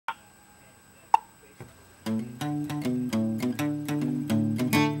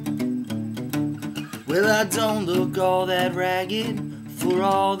Well, I don't look all that ragged for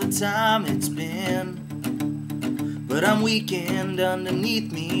all the time it's been, but I'm weakened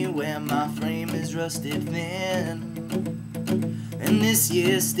underneath me where my frame is rusted thin. And this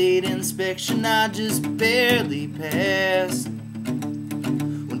year's state inspection I just barely passed.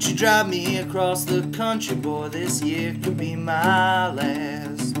 Won't you drive me across the country, boy? This year could be my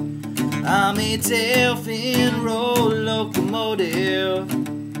last. I'm a tail-fin road locomotive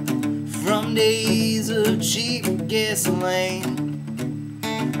from days of cheap gasoline.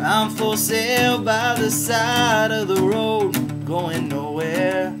 I'm for sale by the side of the road, going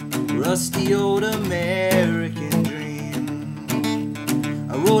nowhere, rusty old American dream.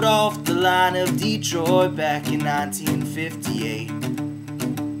 I rode off the line of Detroit back in 1958.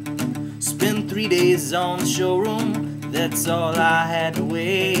 Spent 3 days on the showroom, that's all I had to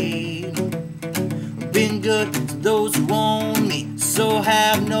wait. Been good to those who own me, so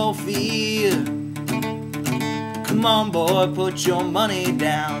have no fear. Come on, boy, put your money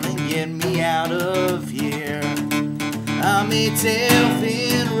down and get me out of here. I'm a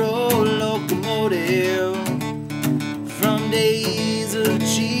tail-fin road locomotive from days of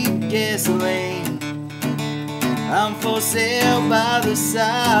cheap gasoline. I'm for sale by the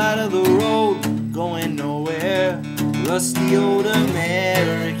side of the road, going nowhere, rusty old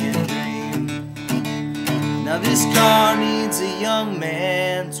American dream. Now this car needs a young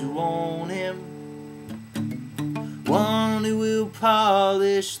man to own him, one who will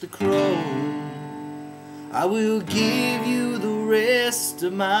polish the chrome. I will give you the rest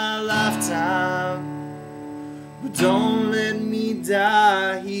of my lifetime, but don't let me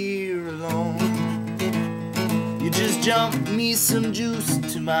die here alone. You just jump me some juice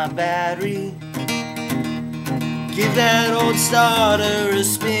to my battery, give that old starter a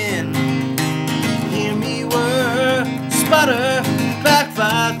spin. Hear me whir, sputter,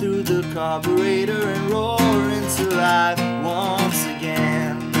 backfire through the carburetor and roar into life once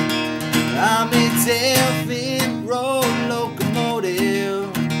again. I'm a tail-fin road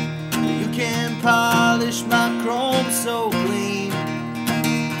locomotive. You can polish my chrome so clean.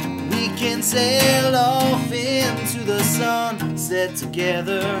 We can sail off into the sunset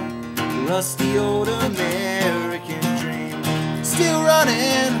together, rusty old American dream. Still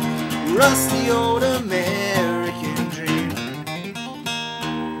running, rusty old American